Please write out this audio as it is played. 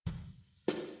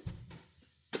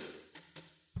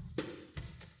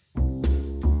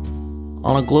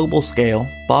On a global scale,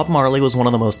 Bob Marley was one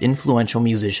of the most influential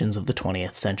musicians of the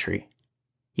 20th century.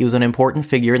 He was an important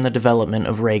figure in the development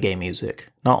of reggae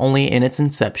music, not only in its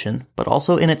inception, but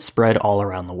also in its spread all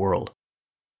around the world.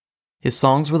 His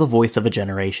songs were the voice of a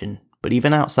generation, but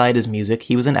even outside his music,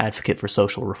 he was an advocate for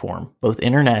social reform, both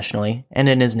internationally and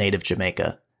in his native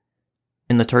Jamaica.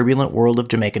 In the turbulent world of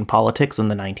Jamaican politics in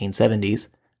the 1970s,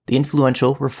 the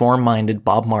influential, reform-minded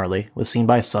Bob Marley was seen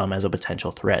by some as a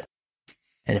potential threat.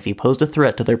 And if he posed a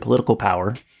threat to their political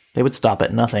power, they would stop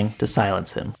at nothing to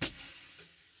silence him.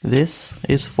 This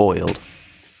is Foiled.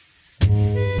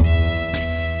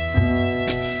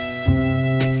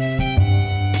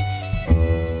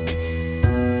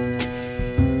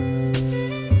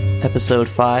 Episode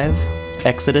 5,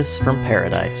 Exodus from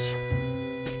Paradise.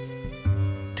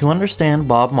 To understand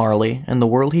Bob Marley and the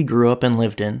world he grew up and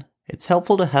lived in, it's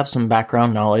helpful to have some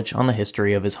background knowledge on the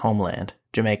history of his homeland,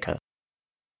 Jamaica.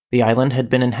 The island had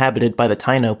been inhabited by the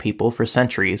Taino people for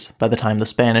centuries by the time the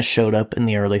Spanish showed up in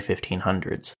the early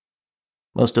 1500s.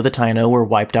 Most of the Taino were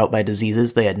wiped out by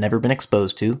diseases they had never been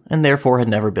exposed to and therefore had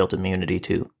never built immunity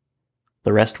to.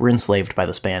 The rest were enslaved by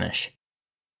the Spanish.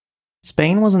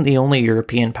 Spain wasn't the only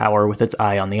European power with its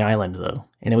eye on the island, though,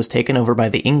 and it was taken over by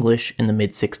the English in the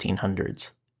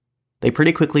mid-1600s. They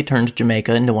pretty quickly turned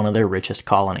Jamaica into one of their richest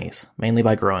colonies, mainly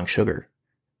by growing sugar.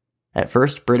 At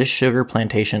first, British sugar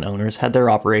plantation owners had their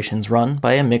operations run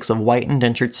by a mix of white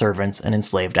indentured servants and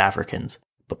enslaved Africans,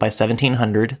 but by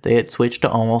 1700 they had switched to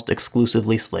almost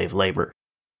exclusively slave labor.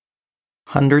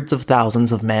 Hundreds of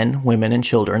thousands of men, women, and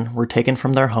children were taken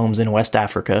from their homes in West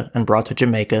Africa and brought to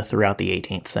Jamaica throughout the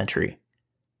 18th century.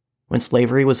 When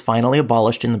slavery was finally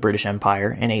abolished in the British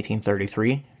Empire in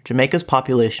 1833, Jamaica's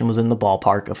population was in the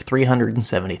ballpark of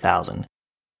 370,000.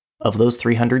 Of those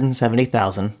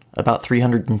 370,000, about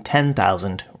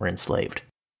 310,000 were enslaved.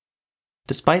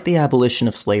 Despite the abolition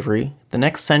of slavery, the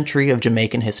next century of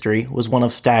Jamaican history was one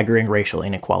of staggering racial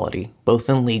inequality, both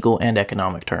in legal and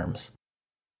economic terms.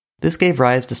 This gave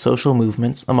rise to social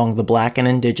movements among the black and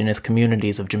indigenous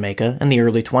communities of Jamaica in the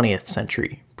early 20th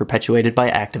century, perpetuated by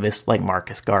activists like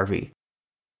Marcus Garvey.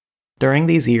 During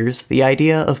these years, the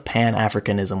idea of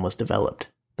Pan-Africanism was developed,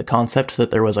 the concept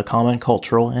that there was a common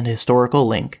cultural and historical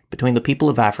link between the people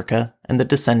of Africa and the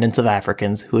descendants of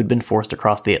Africans who had been forced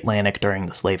across the Atlantic during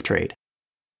the slave trade.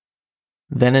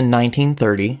 Then in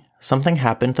 1930, something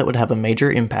happened that would have a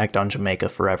major impact on Jamaica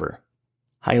forever.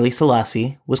 Haile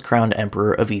Selassie was crowned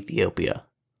Emperor of Ethiopia.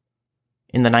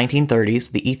 In the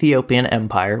 1930s, the Ethiopian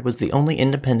Empire was the only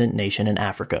independent nation in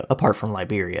Africa apart from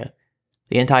Liberia.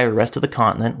 The entire rest of the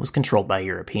continent was controlled by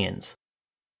Europeans.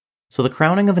 So the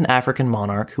crowning of an African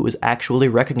monarch who was actually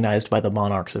recognized by the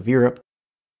monarchs of Europe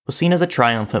was seen as a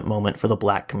triumphant moment for the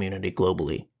black community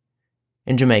globally.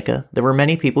 In Jamaica, there were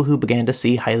many people who began to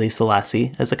see Haile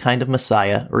Selassie as a kind of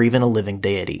messiah or even a living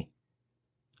deity.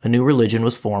 A new religion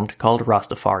was formed called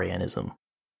Rastafarianism.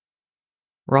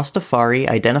 Rastafari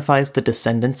identifies the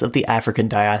descendants of the African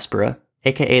diaspora,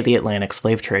 aka the Atlantic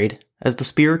slave trade, as the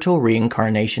spiritual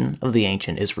reincarnation of the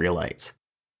ancient Israelites.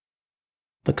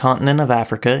 The continent of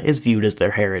Africa is viewed as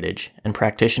their heritage, and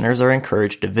practitioners are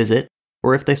encouraged to visit,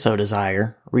 or if they so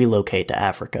desire, relocate to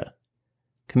Africa.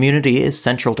 Community is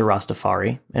central to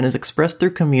Rastafari, and is expressed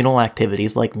through communal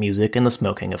activities like music and the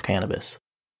smoking of cannabis.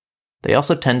 They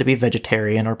also tend to be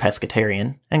vegetarian or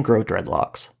pescatarian, and grow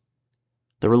dreadlocks.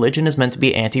 The religion is meant to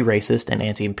be anti-racist and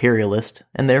anti-imperialist,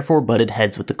 and therefore butted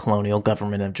heads with the colonial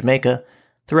government of Jamaica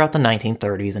throughout the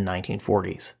 1930s and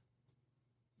 1940s.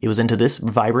 It was into this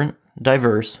vibrant,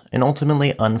 diverse, and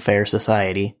ultimately unfair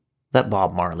society that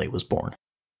Bob Marley was born.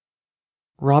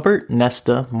 Robert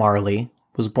Nesta Marley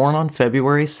was born on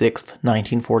February 6,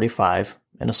 1945,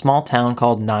 in a small town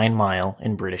called 9 Mile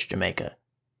in British Jamaica.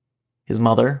 His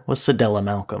mother was Cedella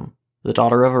Malcolm, the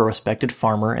daughter of a respected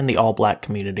farmer in the all-black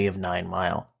community of 9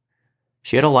 Mile.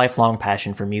 She had a lifelong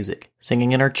passion for music,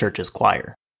 singing in her church's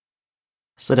choir.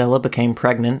 Cedella became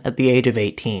pregnant at the age of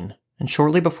 18, and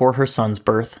shortly before her son's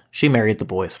birth, she married the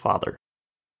boy's father.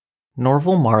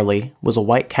 Norval Marley was a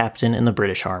white captain in the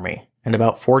British Army, and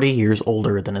about 40 years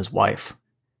older than his wife.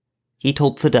 He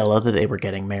told Cedella that they were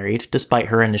getting married, despite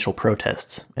her initial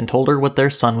protests, and told her what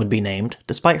their son would be named,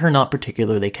 despite her not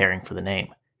particularly caring for the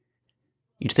name.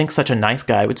 You'd think such a nice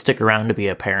guy would stick around to be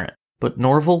a parent, but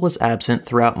Norval was absent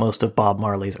throughout most of Bob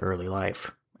Marley's early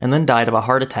life, and then died of a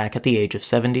heart attack at the age of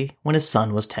 70 when his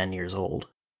son was 10 years old.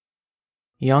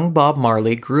 Young Bob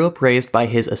Marley grew up raised by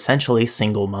his essentially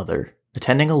single mother,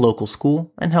 attending a local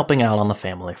school and helping out on the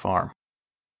family farm.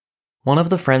 One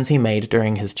of the friends he made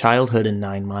during his childhood in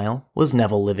 9 Mile was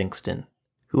Neville Livingston,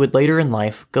 who would later in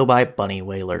life go by Bunny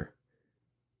Wailer.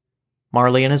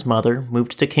 Marley and his mother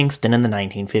moved to Kingston in the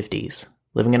 1950s,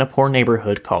 living in a poor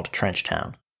neighborhood called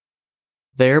Trenchtown.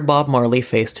 There, Bob Marley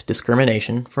faced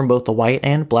discrimination from both the white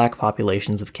and black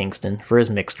populations of Kingston for his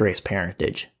mixed-race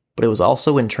parentage, but it was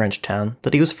also in Trenchtown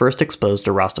that he was first exposed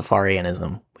to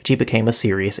Rastafarianism, which he became a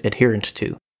serious adherent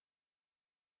to.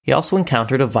 He also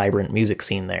encountered a vibrant music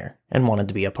scene there, and wanted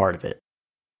to be a part of it.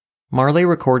 Marley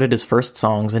recorded his first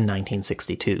songs in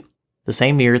 1962, the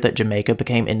same year that Jamaica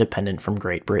became independent from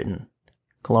Great Britain.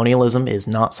 Colonialism is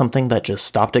not something that just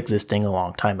stopped existing a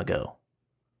long time ago.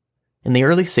 In the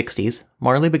early 60s,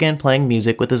 Marley began playing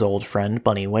music with his old friend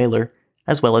Bunny Wailer,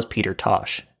 as well as Peter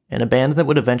Tosh, in a band that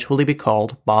would eventually be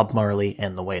called Bob Marley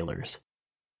and the Wailers.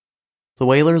 The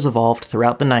Wailers evolved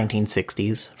throughout the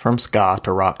 1960s, from ska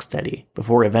to rocksteady,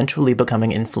 before eventually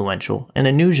becoming influential in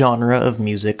a new genre of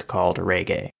music called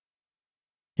reggae.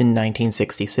 In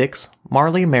 1966,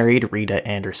 Marley married Rita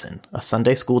Anderson, a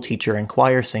Sunday school teacher and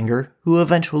choir singer who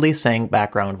eventually sang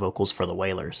background vocals for the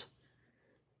Wailers.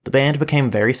 The band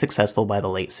became very successful by the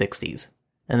late 60s,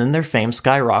 and then their fame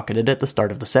skyrocketed at the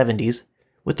start of the 70s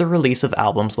with the release of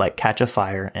albums like Catch a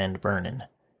Fire and Burnin'.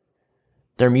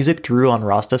 Their music drew on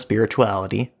Rasta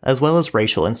spirituality, as well as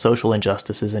racial and social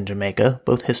injustices in Jamaica,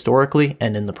 both historically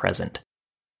and in the present.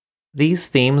 These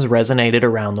themes resonated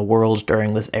around the world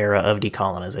during this era of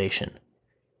decolonization,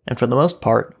 and for the most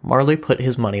part, Marley put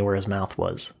his money where his mouth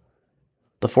was.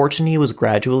 The fortune he was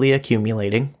gradually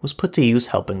accumulating was put to use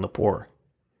helping the poor.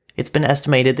 It's been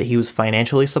estimated that he was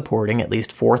financially supporting at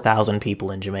least 4,000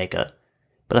 people in Jamaica,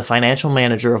 but a financial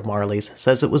manager of Marley's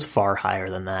says it was far higher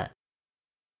than that.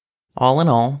 All in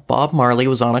all, Bob Marley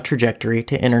was on a trajectory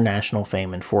to international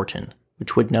fame and fortune,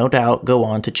 which would no doubt go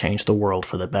on to change the world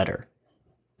for the better.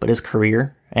 But his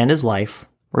career and his life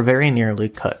were very nearly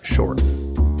cut short.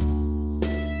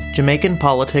 Jamaican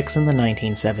politics in the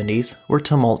 1970s were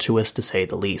tumultuous to say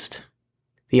the least.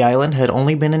 The island had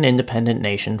only been an independent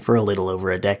nation for a little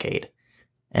over a decade,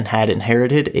 and had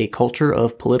inherited a culture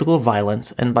of political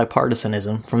violence and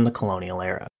bipartisanism from the colonial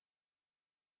era.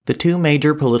 The two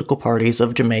major political parties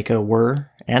of Jamaica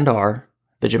were, and are,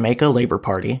 the Jamaica Labour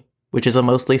Party, which is a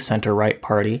mostly center-right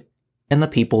party, and the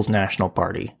People's National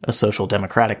Party, a social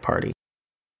democratic party.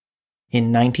 In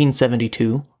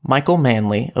 1972, Michael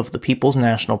Manley of the People's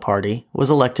National Party was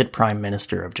elected Prime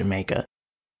Minister of Jamaica.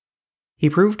 He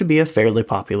proved to be a fairly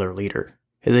popular leader.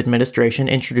 His administration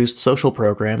introduced social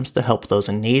programs to help those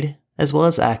in need, as well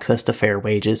as access to fair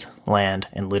wages, land,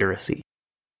 and literacy.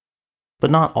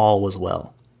 But not all was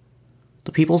well.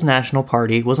 The People's National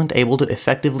Party wasn't able to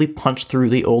effectively punch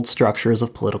through the old structures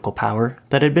of political power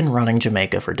that had been running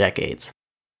Jamaica for decades.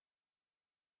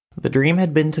 The dream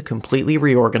had been to completely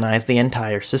reorganize the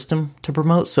entire system to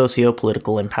promote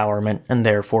socio-political empowerment and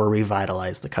therefore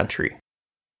revitalize the country.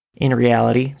 In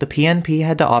reality, the PNP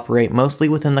had to operate mostly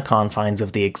within the confines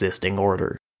of the existing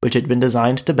order, which had been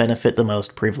designed to benefit the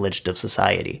most privileged of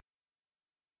society.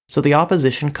 So the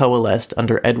opposition coalesced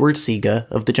under Edward Seaga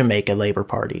of the Jamaica Labour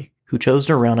Party, who chose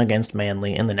to run against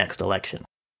Manley in the next election.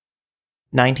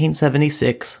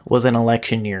 1976 was an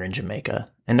election year in Jamaica,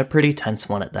 and a pretty tense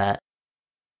one at that.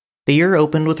 The year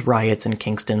opened with riots in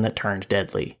Kingston that turned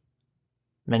deadly.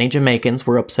 Many Jamaicans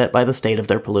were upset by the state of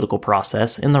their political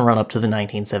process in the run-up to the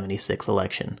 1976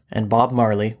 election, and Bob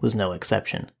Marley was no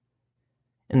exception.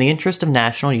 In the interest of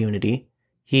national unity,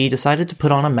 he decided to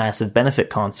put on a massive benefit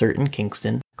concert in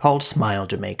Kingston called Smile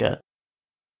Jamaica.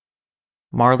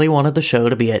 Marley wanted the show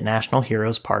to be at National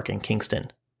Heroes Park in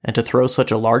Kingston, and to throw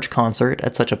such a large concert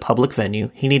at such a public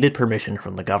venue, he needed permission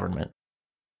from the government.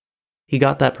 He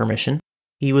got that permission.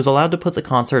 He was allowed to put the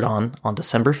concert on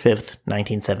December 5th,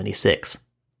 1976.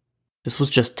 This was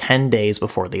just 10 days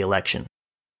before the election.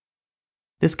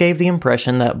 This gave the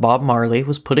impression that Bob Marley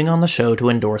was putting on the show to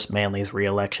endorse Manley's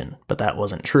re-election, but that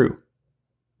wasn't true.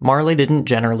 Marley didn't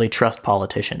generally trust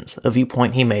politicians, a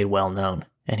viewpoint he made well known,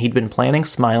 and he'd been planning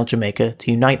Smile Jamaica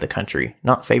to unite the country,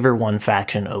 not favor one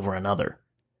faction over another.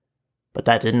 But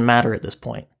that didn't matter at this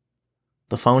point.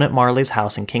 The phone at Marley's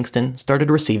house in Kingston started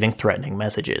receiving threatening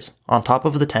messages, on top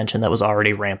of the tension that was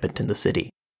already rampant in the city.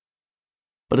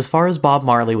 But as far as Bob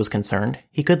Marley was concerned,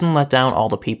 he couldn't let down all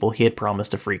the people he had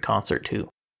promised a free concert to.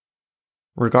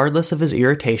 Regardless of his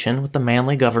irritation with the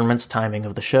Manley government's timing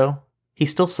of the show, he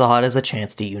still saw it as a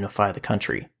chance to unify the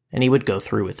country, and he would go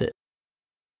through with it.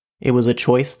 It was a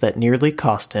choice that nearly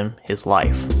cost him his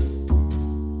life.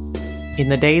 In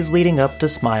the days leading up to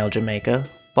Smile Jamaica,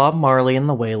 Bob Marley and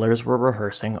the Wailers were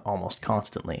rehearsing almost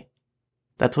constantly.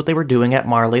 That's what they were doing at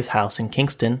Marley's house in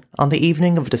Kingston on the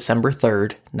evening of December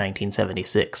 3rd,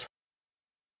 1976.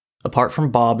 Apart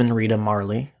from Bob and Rita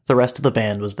Marley, the rest of the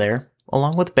band was there,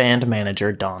 along with band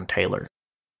manager Don Taylor.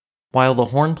 While the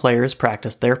horn players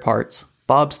practiced their parts,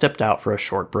 Bob stepped out for a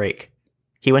short break.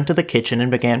 He went to the kitchen and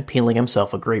began peeling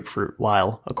himself a grapefruit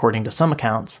while, according to some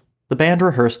accounts, the band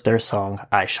rehearsed their song,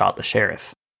 "I Shot the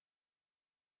Sheriff."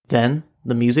 Then,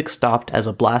 the music stopped as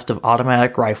a blast of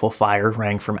automatic rifle fire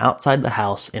rang from outside the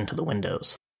house into the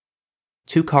windows.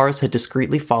 2 cars had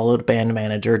discreetly followed band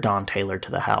manager Don Taylor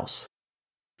to the house.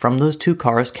 From those 2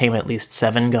 cars came at least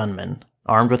 7 gunmen,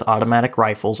 armed with automatic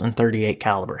rifles and .38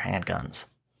 caliber handguns.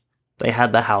 They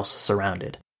had the house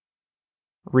surrounded.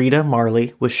 Rita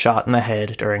Marley was shot in the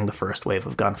head during the first wave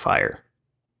of gunfire.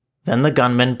 Then the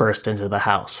gunmen burst into the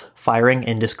house, firing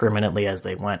indiscriminately as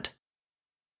they went.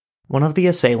 One of the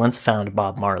assailants found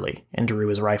Bob Marley and drew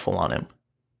his rifle on him.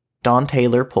 Don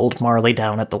Taylor pulled Marley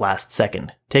down at the last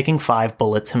second, taking 5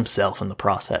 bullets himself in the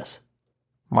process.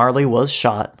 Marley was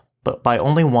shot, but by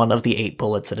only one of the 8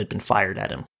 bullets that had been fired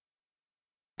at him.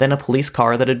 Then a police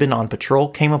car that had been on patrol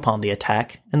came upon the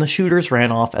attack, and the shooters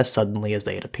ran off as suddenly as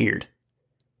they had appeared.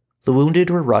 The wounded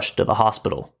were rushed to the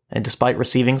hospital, and despite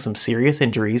receiving some serious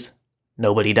injuries,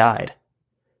 nobody died.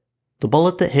 The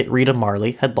bullet that hit Rita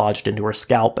Marley had lodged into her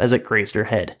scalp as it grazed her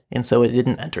head, and so it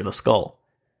didn't enter the skull.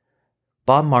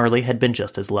 Bob Marley had been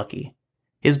just as lucky.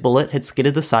 His bullet had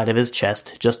skidded the side of his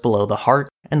chest just below the heart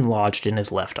and lodged in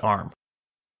his left arm.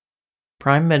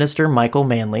 Prime Minister Michael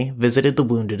Manley visited the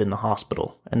wounded in the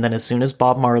hospital, and then as soon as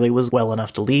Bob Marley was well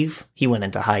enough to leave, he went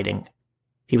into hiding.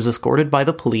 He was escorted by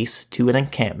the police to an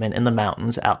encampment in the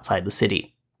mountains outside the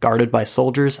city, guarded by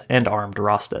soldiers and armed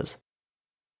Rastas.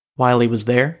 While he was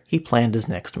there, he planned his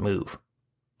next move.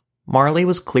 Marley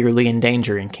was clearly in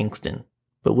danger in Kingston,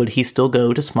 but would he still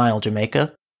go to Smile,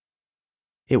 Jamaica?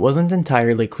 It wasn't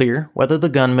entirely clear whether the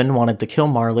gunmen wanted to kill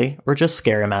Marley or just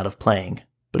scare him out of playing,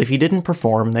 but if he didn't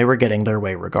perform, they were getting their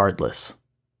way regardless.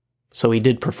 So he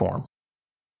did perform.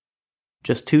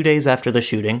 Just 2 days after the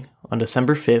shooting, on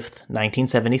December 5th,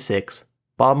 1976,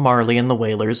 Bob Marley and the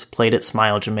Wailers played at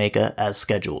Smile, Jamaica as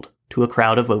scheduled, to a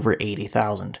crowd of over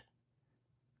 80,000.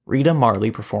 Rita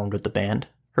Marley performed with the band,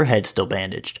 her head still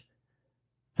bandaged.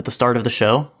 At the start of the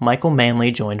show, Michael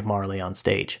Manley joined Marley on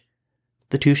stage.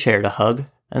 The two shared a hug,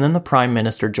 and then the Prime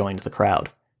Minister joined the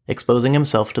crowd, exposing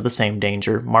himself to the same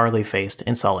danger Marley faced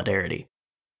in solidarity.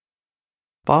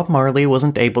 Bob Marley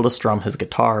wasn't able to strum his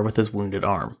guitar with his wounded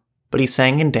arm, but he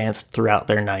sang and danced throughout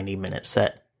their 90-minute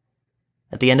set.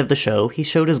 At the end of the show, he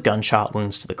showed his gunshot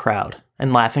wounds to the crowd,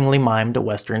 and laughingly mimed a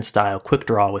Western-style quick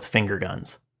draw with finger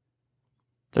guns.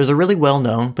 There's a really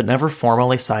well-known but never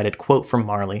formally cited quote from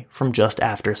Marley from just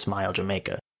after Smile,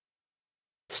 Jamaica.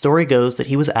 The story goes that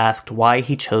he was asked why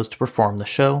he chose to perform the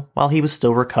show while he was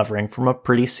still recovering from a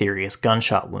pretty serious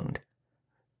gunshot wound.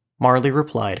 Marley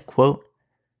replied, quote,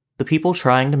 "The people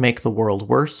trying to make the world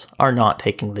worse are not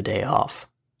taking the day off.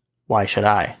 Why should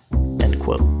I?" End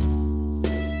quote.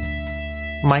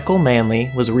 Michael Manley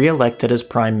was re-elected as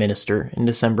Prime Minister in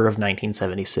December of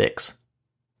 1976.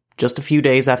 Just a few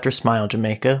days after Smile,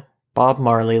 Jamaica, Bob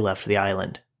Marley left the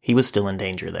island. He was still in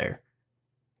danger there.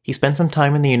 He spent some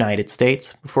time in the United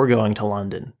States before going to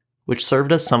London, which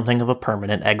served as something of a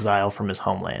permanent exile from his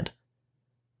homeland.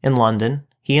 In London,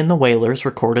 he and the Wailers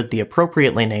recorded the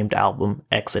appropriately named album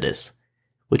Exodus,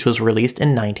 which was released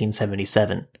in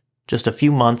 1977, just a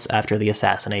few months after the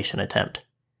assassination attempt.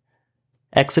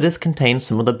 Exodus contains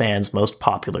some of the band's most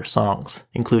popular songs,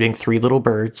 including Three Little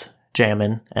Birds,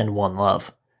 Jammin', and One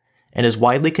Love, and is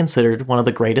widely considered one of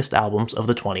the greatest albums of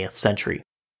the 20th century.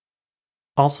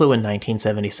 Also in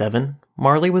 1977,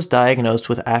 Marley was diagnosed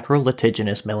with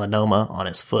acrolitiginous melanoma on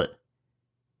his foot.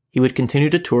 He would continue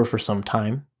to tour for some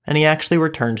time, and he actually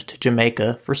returned to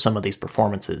Jamaica for some of these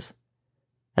performances.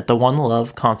 At the One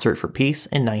Love Concert for Peace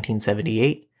in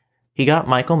 1978, he got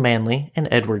Michael Manley and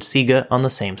Edward Seaga on the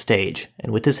same stage,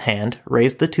 and with his hand,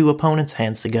 raised the two opponents'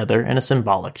 hands together in a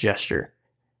symbolic gesture.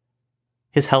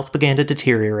 His health began to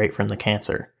deteriorate from the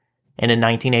cancer, and in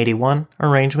 1981,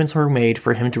 arrangements were made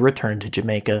for him to return to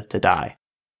Jamaica to die.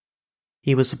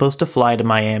 He was supposed to fly to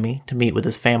Miami to meet with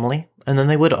his family, and then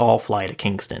they would all fly to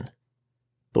Kingston.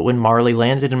 But when Marley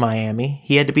landed in Miami,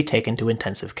 he had to be taken to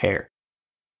intensive care.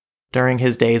 During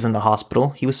his days in the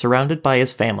hospital, he was surrounded by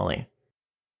his family.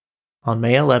 On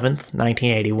May 11th,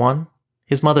 1981,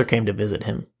 his mother came to visit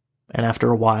him, and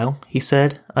after a while, he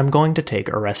said, "I'm going to take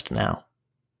a rest now."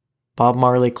 Bob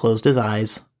Marley closed his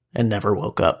eyes and never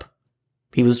woke up.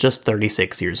 He was just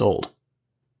 36 years old.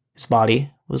 His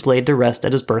body was laid to rest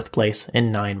at his birthplace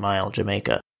in 9 Mile,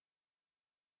 Jamaica.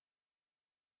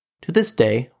 To this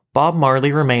day, Bob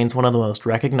Marley remains one of the most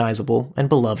recognizable and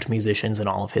beloved musicians in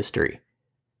all of history.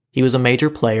 He was a major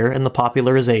player in the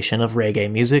popularization of reggae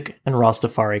music and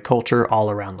Rastafari culture all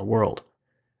around the world,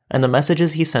 and the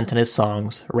messages he sent in his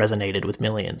songs resonated with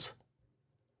millions.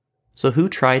 So who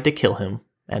tried to kill him,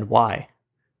 and why?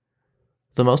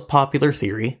 The most popular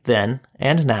theory, then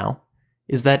and now,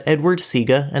 is that Edward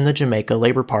Seaga and the Jamaica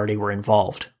Labour Party were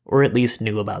involved, or at least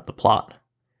knew about the plot.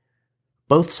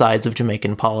 Both sides of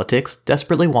Jamaican politics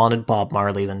desperately wanted Bob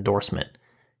Marley's endorsement,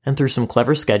 and through some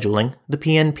clever scheduling, the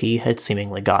PNP had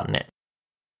seemingly gotten it.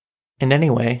 And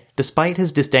anyway, despite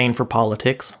his disdain for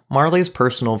politics, Marley's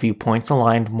personal viewpoints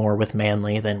aligned more with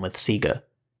Manley than with Seaga.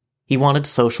 He wanted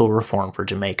social reform for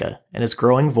Jamaica, and his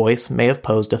growing voice may have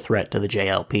posed a threat to the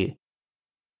JLP.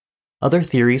 Other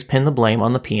theories pin the blame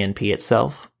on the PNP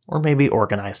itself, or maybe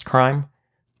organized crime,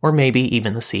 or maybe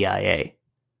even the CIA.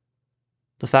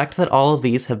 The fact that all of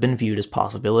these have been viewed as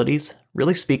possibilities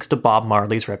really speaks to Bob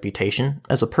Marley's reputation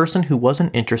as a person who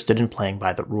wasn't interested in playing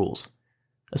by the rules,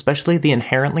 especially the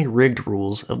inherently rigged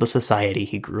rules of the society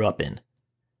he grew up in.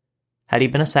 Had he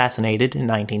been assassinated in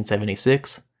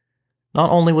 1976, not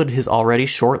only would his already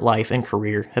short life and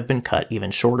career have been cut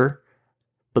even shorter,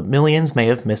 but millions may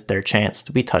have missed their chance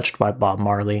to be touched by Bob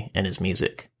Marley and his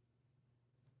music.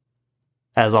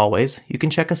 As always, you can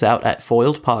check us out at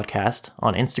Foiled Podcast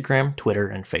on Instagram, Twitter,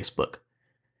 and Facebook.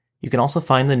 You can also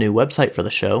find the new website for the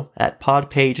show at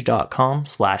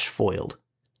podpage.com/foiled.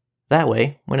 That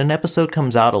way, when an episode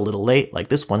comes out a little late like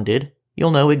this one did,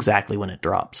 you'll know exactly when it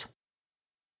drops.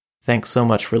 Thanks so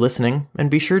much for listening,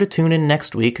 and be sure to tune in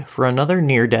next week for another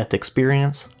near-death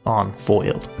experience on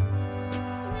Foiled.